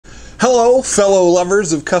Hello, fellow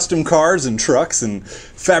lovers of custom cars and trucks and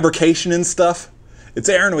fabrication and stuff. It's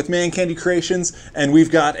Aaron with Man Candy Creations, and we've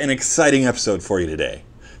got an exciting episode for you today.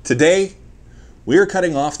 Today, we are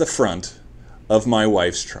cutting off the front of my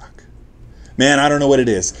wife's truck. Man, I don't know what it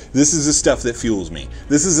is. This is the stuff that fuels me.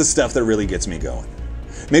 This is the stuff that really gets me going.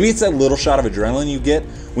 Maybe it's that little shot of adrenaline you get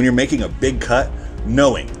when you're making a big cut,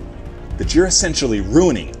 knowing that you're essentially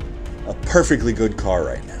ruining a perfectly good car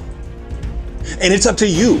right now. And it's up to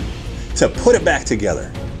you to put it back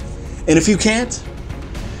together. And if you can't,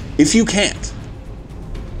 it's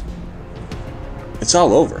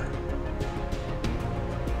all over.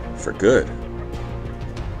 For good.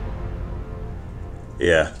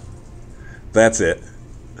 Yeah, that's it.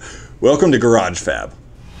 Welcome to Garage Fab.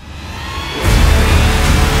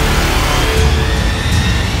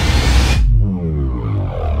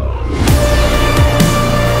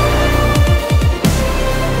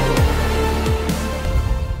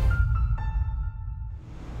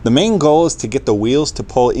 The main goal is to get the wheels to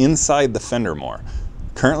pull inside the fender more.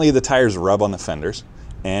 Currently the tires rub on the fenders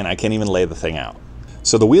and I can't even lay the thing out.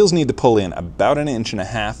 So the wheels need to pull in about 1.5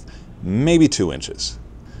 inches, maybe 2 inches.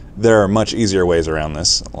 There are much easier ways around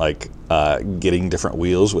this, like getting different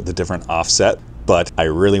wheels with a different offset, but I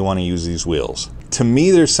really want to use these wheels. To me,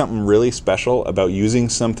 there's something really special about using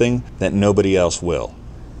something that nobody else will.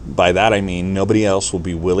 By that I mean nobody else will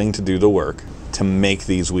be willing to do the work to make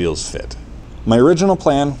these wheels fit. My original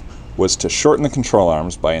plan was to shorten the control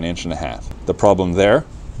arms by 1.5 inches. The problem there,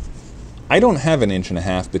 I don't have 1.5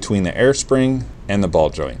 inches between the air spring and the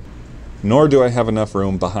ball joint, nor do I have enough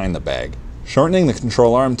room behind the bag. Shortening the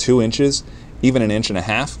control arm 2 inches, even 1.5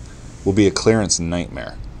 inches, will be a clearance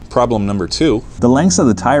nightmare. Problem number 2, the lengths of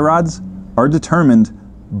the tie rods are determined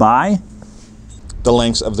by the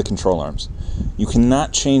lengths of the control arms. You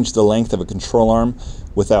cannot change the length of a control arm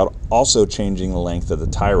without also changing the length of the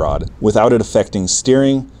tie rod, without it affecting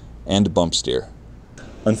steering and bump steer.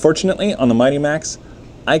 Unfortunately, on the Mighty Max,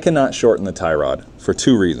 I cannot shorten the tie rod for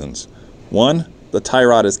 2 reasons. 1, the tie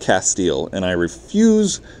rod is cast steel, and I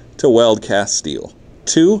refuse to weld cast steel.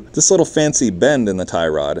 2, this little fancy bend in the tie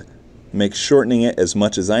rod makes shortening it as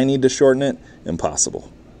much as I need to shorten it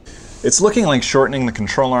impossible. It's looking like shortening the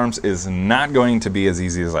control arms is not going to be as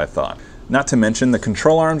easy as I thought. Not to mention, the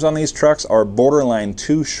control arms on these trucks are borderline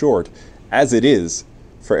too short as it is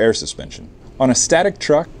for air suspension. On a static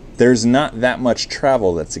truck, there's not that much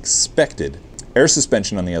travel that's expected. Air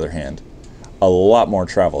suspension, on the other hand, a lot more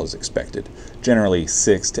travel is expected, generally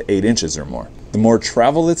 6 to 8 inches or more. The more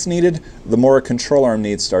travel that's needed, the more a control arm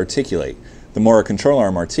needs to articulate. The more a control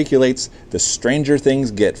arm articulates, the stranger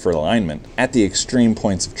things get for alignment at the extreme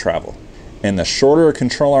points of travel. And the shorter a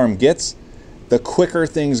control arm gets, the quicker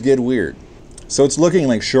things get weird. So it's looking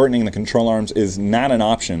like shortening the control arms is not an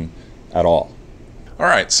option at all. All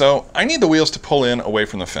right, so I need the wheels to pull in away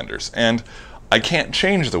from the fenders, and I can't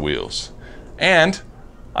change the wheels, and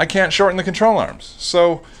I can't shorten the control arms.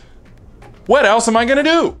 So what else am I gonna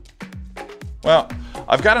do? Well,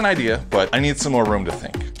 I've got an idea, but I need some more room to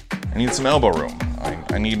think. I need some elbow room.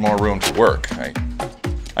 I need more room to work.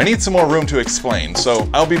 I need some more room to explain, so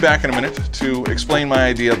I'll be back in a minute to explain my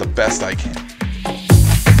idea the best I can.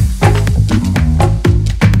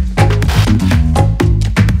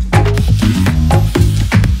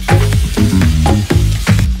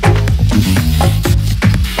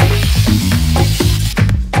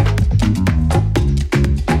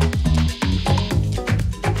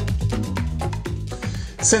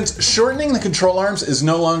 Since shortening the control arms is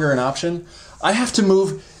no longer an option, I have to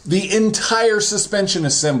move the entire suspension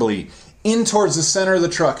assembly in towards the center of the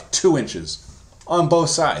truck 2 inches on both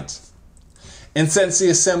sides. And since the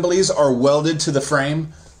assemblies are welded to the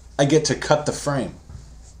frame, I get to cut the frame.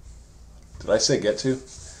 Did I say get to?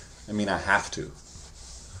 I mean, I have to.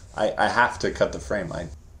 I have to cut the frame.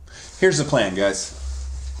 Here's the plan, guys.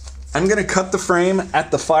 I'm gonna cut the frame at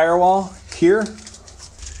the firewall here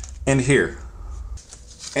and here.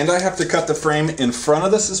 And I have to cut the frame in front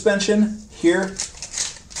of the suspension here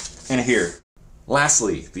and here.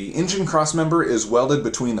 Lastly, the engine crossmember is welded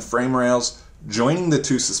between the frame rails, joining the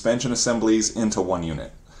 2 suspension assemblies into one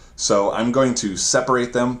unit. So I'm going to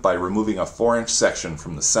separate them by removing a 4-inch section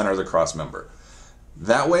from the center of the crossmember.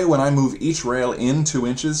 That way, when I move each rail in 2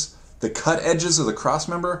 inches, the cut edges of the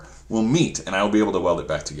crossmember will meet and I will be able to weld it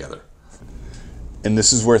back together. And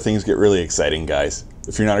this is where things get really exciting, guys.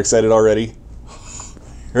 If you're not excited already,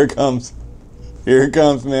 here it comes. Here it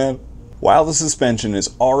comes, man. While the suspension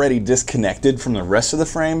is already disconnected from the rest of the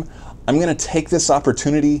frame, I'm gonna take this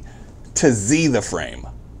opportunity to Z the frame.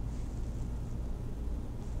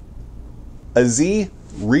 A Z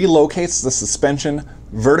relocates the suspension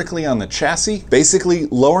vertically on the chassis, basically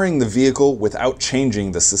lowering the vehicle without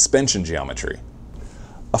changing the suspension geometry.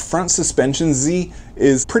 A front suspension Z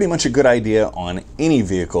is pretty much a good idea on any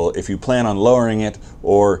vehicle if you plan on lowering it,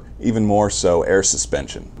 or even more so, air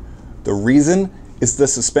suspension. The reason is the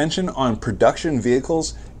suspension on production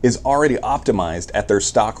vehicles is already optimized at their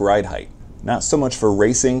stock ride height. Not so much for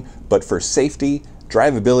racing, but for safety,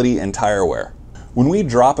 drivability, and tire wear. When we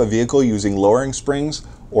drop a vehicle using lowering springs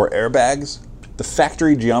or airbags, the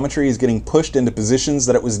factory geometry is getting pushed into positions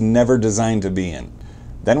that it was never designed to be in.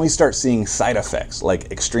 Then we start seeing side effects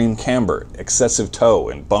like extreme camber, excessive tow,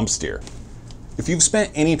 and bump steer. If you've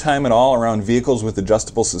spent any time at all around vehicles with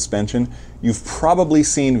adjustable suspension, you've probably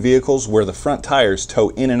seen vehicles where the front tires tow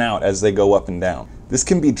in and out as they go up and down. This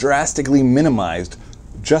can be drastically minimized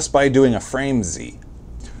just by doing a frame Z.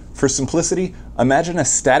 For simplicity, imagine a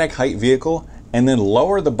static height vehicle and then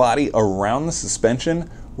lower the body around the suspension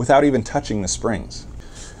without even touching the springs.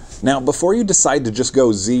 Now, before you decide to just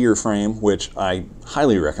go Z your frame, which I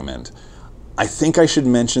highly recommend, I think I should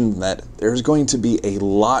mention that there's going to be a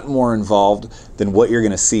lot more involved than what you're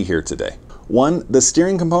going to see here today. One, the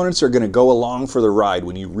steering components are going to go along for the ride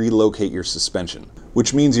when you relocate your suspension,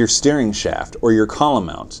 which means your steering shaft or your column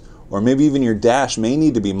mounts, or maybe even your dash may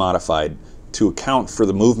need to be modified to account for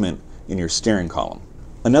the movement in your steering column.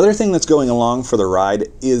 Another thing that's going along for the ride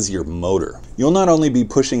is your motor. You'll not only be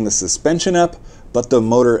pushing the suspension up, but the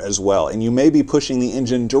motor as well, and you may be pushing the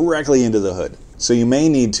engine directly into the hood. So you may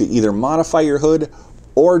need to either modify your hood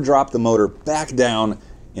or drop the motor back down.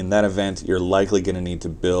 In that event, you're likely going to need to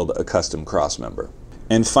build a custom crossmember.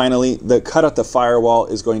 And finally, the cut at the firewall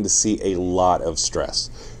is going to see a lot of stress.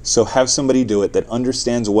 So have somebody do it that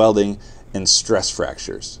understands welding and stress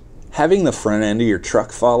fractures. Having the front end of your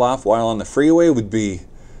truck fall off while on the freeway would be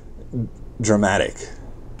dramatic.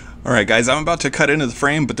 All right, guys, I'm about to cut into the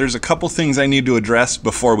frame, but there's a couple things I need to address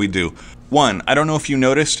before we do. One, I don't know if you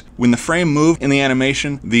noticed, when the frame moved in the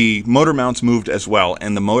animation, the motor mounts moved as well,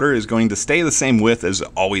 and the motor is going to stay the same width as it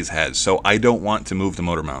always has, so I don't want to move the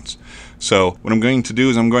motor mounts. So what I'm going to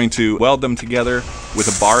do is I'm going to weld them together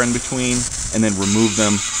with a bar in between and then remove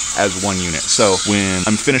them as one unit. So when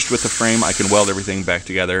I'm finished with the frame, I can weld everything back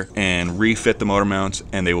together and refit the motor mounts,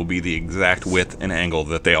 and they will be the exact width and angle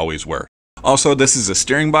that they always were. Also, this is a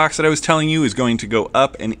steering box that I was telling you is going to go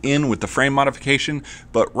up and in with the frame modification,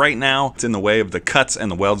 but right now it's in the way of the cuts and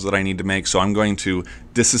the welds that I need to make, so I'm going to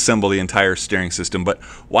disassemble the entire steering system. But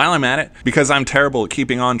while I'm at it, because I'm terrible at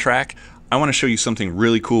keeping on track, I want to show you something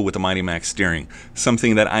really cool with the Mighty Max steering,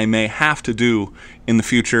 something that I may have to do in the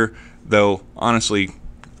future, though honestly,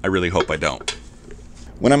 I really hope I don't.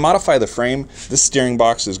 When I modify the frame, this steering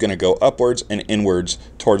box is going to go upwards and inwards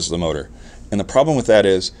towards the motor. And the problem with that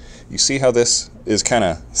is, you see how this is kind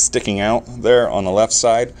of sticking out there on the left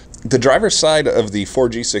side? The driver's side of the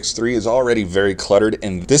 4G63 is already very cluttered,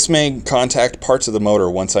 and this may contact parts of the motor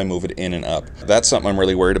once I move it in and up. That's something I'm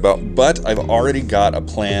really worried about, but I've already got a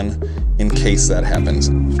plan in case that happens.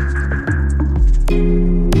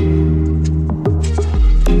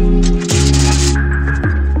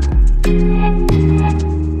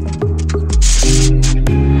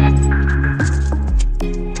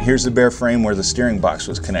 Here's the bare frame where the steering box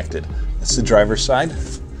was connected. This is the driver's side.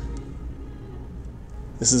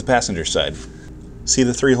 This is the passenger side. See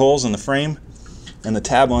the 3 holes in the frame and the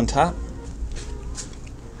tab on top?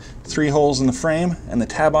 3 holes in the frame and the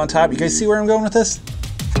tab on top. You guys see where I'm going with this?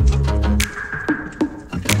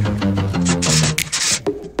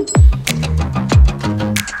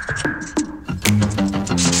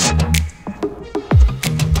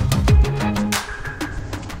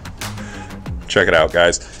 Check it out,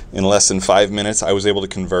 guys. In less than 5 minutes, I was able to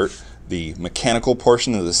convert the mechanical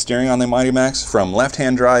portion of the steering on the Mighty Max from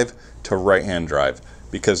left-hand drive to right-hand drive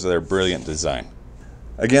because of their brilliant design.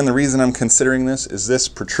 Again, the reason I'm considering this is this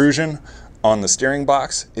protrusion on the steering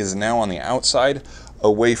box is now on the outside,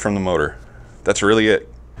 away from the motor. That's really it.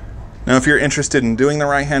 Now, if you're interested in doing the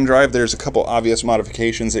right-hand drive, there's a couple obvious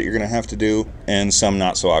modifications that you're going to have to do, and some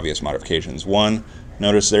not so obvious modifications. One,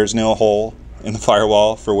 notice there's no hole in the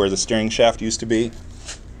firewall for where the steering shaft used to be.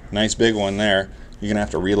 Nice big one there. You're going to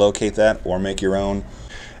have to relocate that or make your own.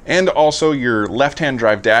 And also your left-hand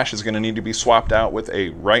drive dash is going to need to be swapped out with a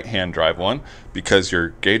right-hand drive one because your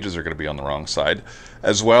gauges are going to be on the wrong side,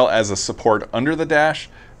 as well as a support under the dash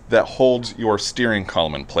that holds your steering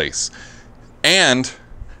column in place. And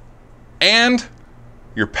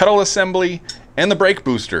your pedal assembly and the brake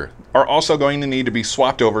booster are also going to need to be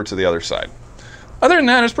swapped over to the other side. Other than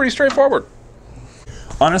that, it's pretty straightforward.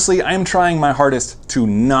 Honestly, I am trying my hardest to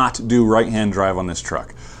not do right-hand drive on this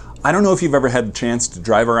truck. I don't know if you've ever had the chance to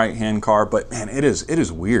drive a right-hand car, but man, it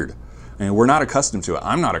is weird. And we're not accustomed to it.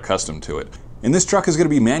 I'm not accustomed to it. And this truck is going to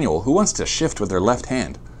be manual. Who wants to shift with their left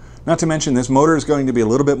hand? Not to mention this motor is going to be a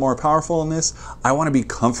little bit more powerful in this. I want to be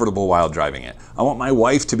comfortable while driving it. I want my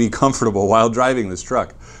wife to be comfortable while driving this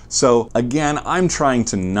truck. So again, I'm trying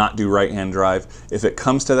to not do right-hand drive. If it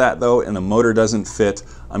comes to that though, and the motor doesn't fit,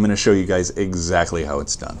 I'm going to show you guys exactly how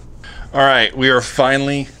it's done. All right, we are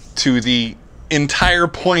finally to the entire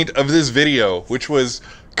point of this video, which was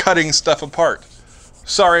cutting stuff apart.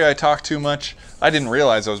 Sorry I talked too much. I didn't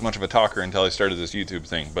realize I was much of a talker until I started this YouTube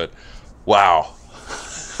thing, but wow.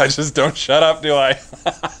 I just don't shut up, do I?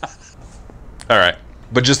 All right,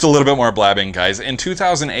 but just a little bit more blabbing, guys. In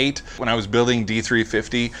 2008, when I was building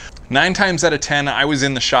D350, 9 times out of 10, I was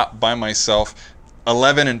in the shop by myself,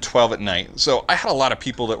 11 and 12 at night. So I had a lot of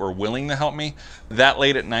people that were willing to help me. That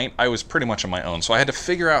late at night, I was pretty much on my own. So I had to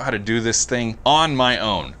figure out how to do this thing on my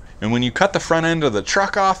own. And when you cut the front end of the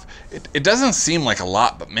truck off, it doesn't seem like a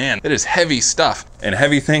lot, but man, it is heavy stuff. And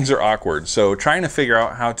heavy things are awkward. So trying to figure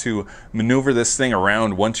out how to maneuver this thing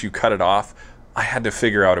around once you cut it off, I had to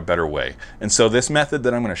figure out a better way. And so this method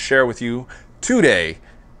that I'm gonna share with you today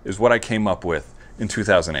is what I came up with in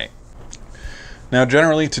 2008. Now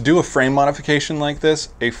generally, to do a frame modification like this,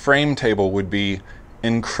 a frame table would be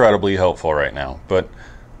incredibly helpful right now, but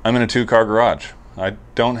I'm in a 2-car garage. I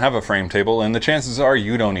don't have a frame table, and the chances are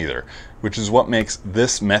you don't either, which is what makes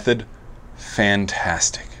this method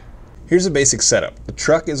fantastic. Here's a basic setup. The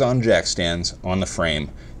truck is on jack stands on the frame.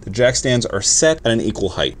 The jack stands are set at an equal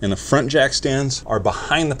height, and the front jack stands are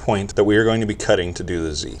behind the point that we are going to be cutting to do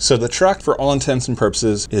the Z. So the truck, for all intents and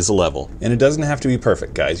purposes, is level. And it doesn't have to be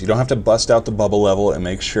perfect, guys. You don't have to bust out the bubble level and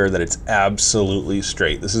make sure that it's absolutely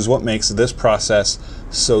straight. This is what makes this process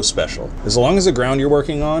so special. As long as the ground you're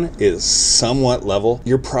working on is somewhat level,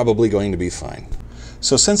 you're probably going to be fine.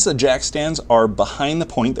 So since the jack stands are behind the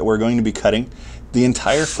point that we're going to be cutting, the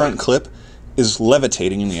entire front clip is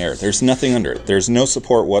levitating in the air. There's nothing under it. There's no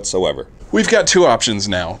support whatsoever. We've got 2 options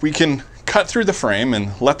now. We can cut through the frame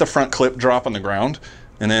and let the front clip drop on the ground,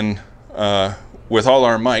 and then with all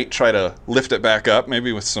our might try to lift it back up,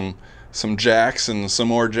 maybe with some jacks and some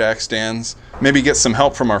more jack stands. Maybe get some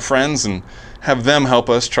help from our friends and have them help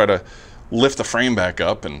us try to lift the frame back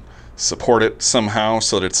up and support it somehow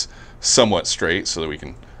so that it's somewhat straight, so that we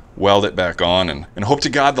can weld it back on and hope to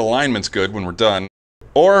God the alignment's good when we're done.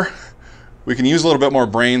 Or we can use a little bit more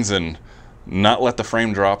brains and not let the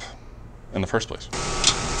frame drop in the first place.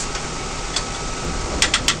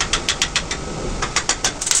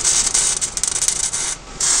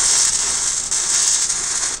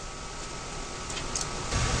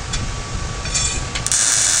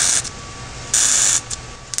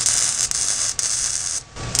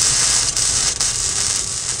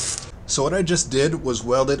 So what I just did was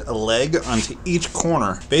welded a leg onto each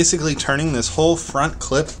corner, basically turning this whole front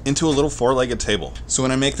clip into a little 4-legged table. So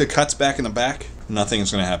when I make the cuts back in the back,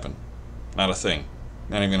 nothing's gonna happen. Not a thing.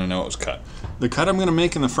 Not even gonna know it was cut. The cut I'm gonna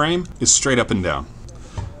make in the frame is straight up and down.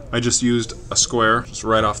 I just used a square, just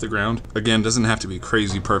right off the ground. Again, doesn't have to be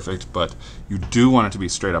crazy perfect, but you do want it to be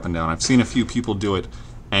straight up and down. I've seen a few people do it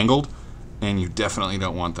angled, and you definitely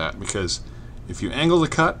don't want that, because if you angle the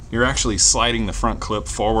cut, you're actually sliding the front clip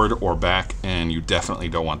forward or back, and you definitely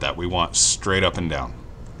don't want that. We want straight up and down.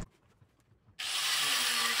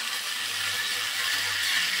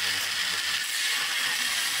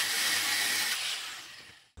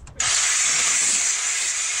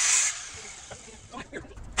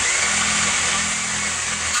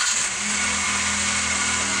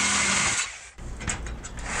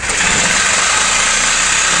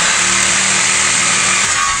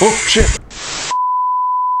 Oh, shit.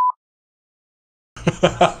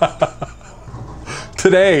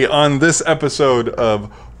 Today on this episode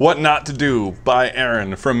of What Not to Do by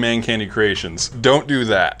Aaron from Man Candy Creations. Don't do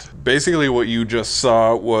that. Basically what you just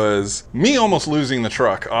saw was me almost losing the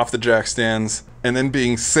truck off the jack stands and then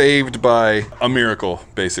being saved by a miracle,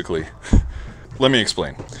 basically. Let me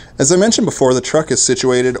explain. As I mentioned before, the truck is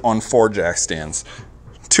situated on 4 jack stands.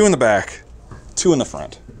 2 in the back, 2 in the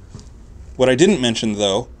front. What I didn't mention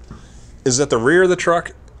though is that the rear of the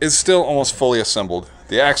truck is still almost fully assembled.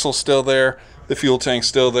 The axle's still there, the fuel tank's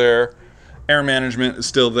still there, air management is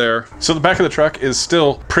still there. So the back of the truck is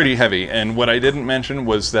still pretty heavy, and what I didn't mention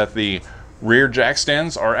was that the rear jack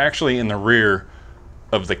stands are actually in the rear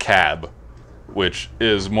of the cab, which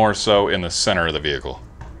is more so in the center of the vehicle.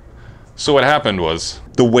 So what happened was,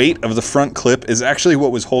 the weight of the front clip is actually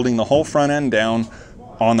what was holding the whole front end down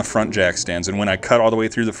on the front jack stands, and when I cut all the way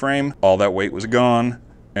through the frame, all that weight was gone,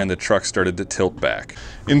 and the truck started to tilt back.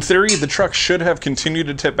 In theory, the truck should have continued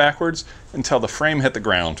to tip backwards until the frame hit the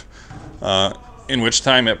ground. in which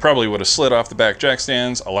time it probably would have slid off the back jack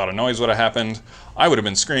stands, a lot of noise would have happened, I would have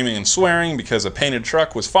been screaming and swearing because a painted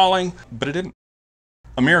truck was falling, but it didn't.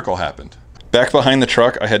 A miracle happened. Back behind the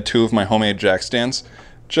truck, I had 2 of my homemade jack stands,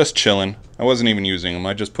 just chilling. I wasn't even using them,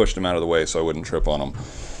 I just pushed them out of the way so I wouldn't trip on them.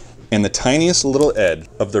 And the tiniest little edge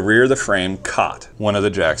of the rear of the frame caught one of the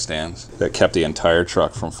jack stands that kept the entire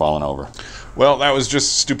truck from falling over. Well, that was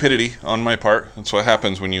just stupidity on my part. That's what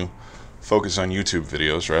happens when you focus on YouTube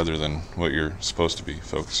videos rather than what you're supposed to be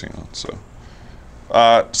focusing on. So,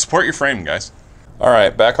 support your frame, guys. All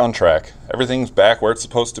right, back on track. Everything's back where it's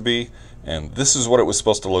supposed to be, and this is what it was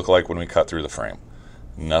supposed to look like when we cut through the frame.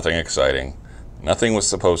 Nothing exciting. Nothing was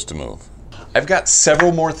supposed to move. I've got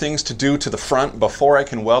several more things to do to the front before I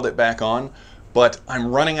can weld it back on, but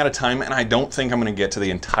I'm running out of time and I don't think I'm gonna get to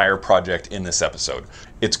the entire project in this episode.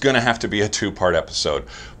 It's gonna have to be a 2-part episode,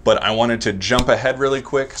 but I wanted to jump ahead really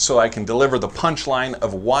quick so I can deliver the punchline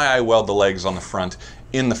of why I weld the legs on the front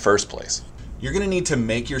in the first place. You're gonna need to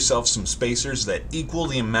make yourself some spacers that equal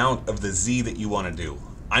the amount of the Z that you wanna do.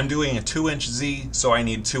 I'm doing a 2-inch Z, so I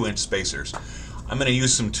need 2-inch spacers. I'm gonna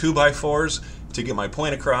use some 2x4s to get my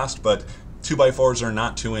point across, but 2x4s are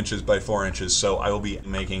not 2 inches by 4 inches, so I will be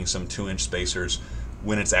making some 2-inch spacers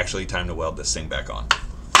when it's actually time to weld this thing back on.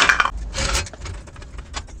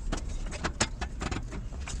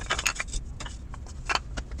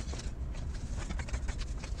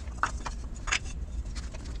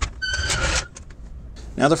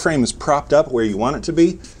 Now the frame is propped up where you want it to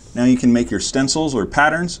be. Now you can make your stencils or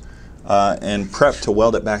patterns and prep to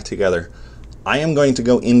weld it back together. I am going to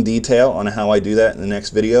go in detail on how I do that in the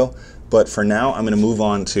next video, but for now I'm going to move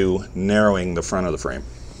on to narrowing the front of the frame.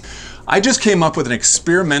 I just came up with an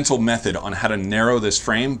experimental method on how to narrow this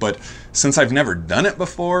frame, but since I've never done it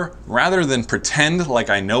before, rather than pretend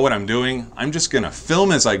like I know what I'm doing, I'm just going to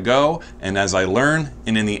film as I go and as I learn,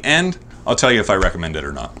 and in the end, I'll tell you if I recommend it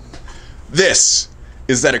or not. This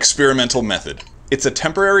is that experimental method. It's a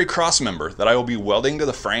temporary crossmember that I will be welding to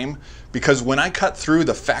the frame because when I cut through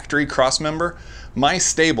the factory crossmember, my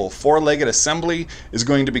stable 4-legged assembly is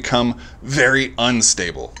going to become very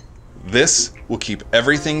unstable. This will keep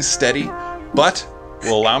everything steady, but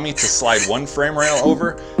will allow me to slide one frame rail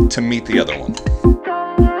over to meet the other one.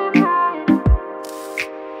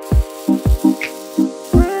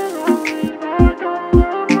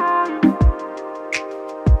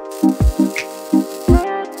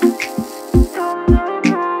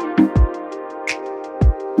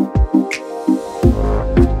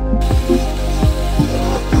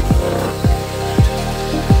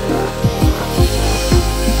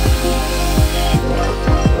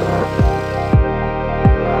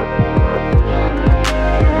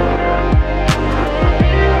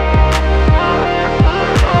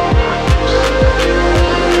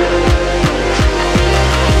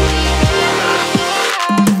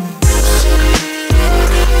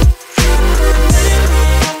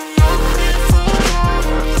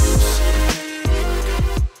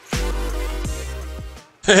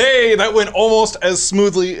 Hey, that went almost as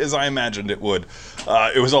smoothly as I imagined it would.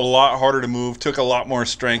 It was a lot harder to move, took a lot more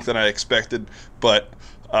strength than I expected, but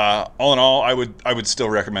all in all, I would still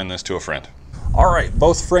recommend this to a friend. All right,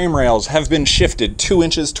 both frame rails have been shifted 2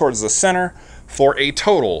 inches towards the center for a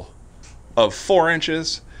total of 4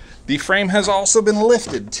 inches. The frame has also been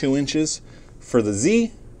lifted 2 inches for the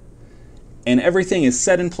Z, and everything is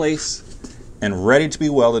set in place and ready to be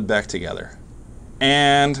welded back together.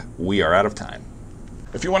 And we are out of time.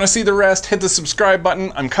 If you want to see the rest, hit the subscribe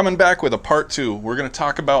button. I'm coming back with a part 2. We're going to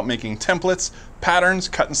talk about making templates, patterns,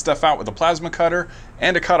 cutting stuff out with a plasma cutter,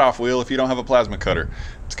 and a cutoff wheel if you don't have a plasma cutter.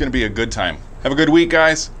 It's going to be a good time. Have a good week,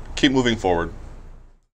 guys. Keep moving forward.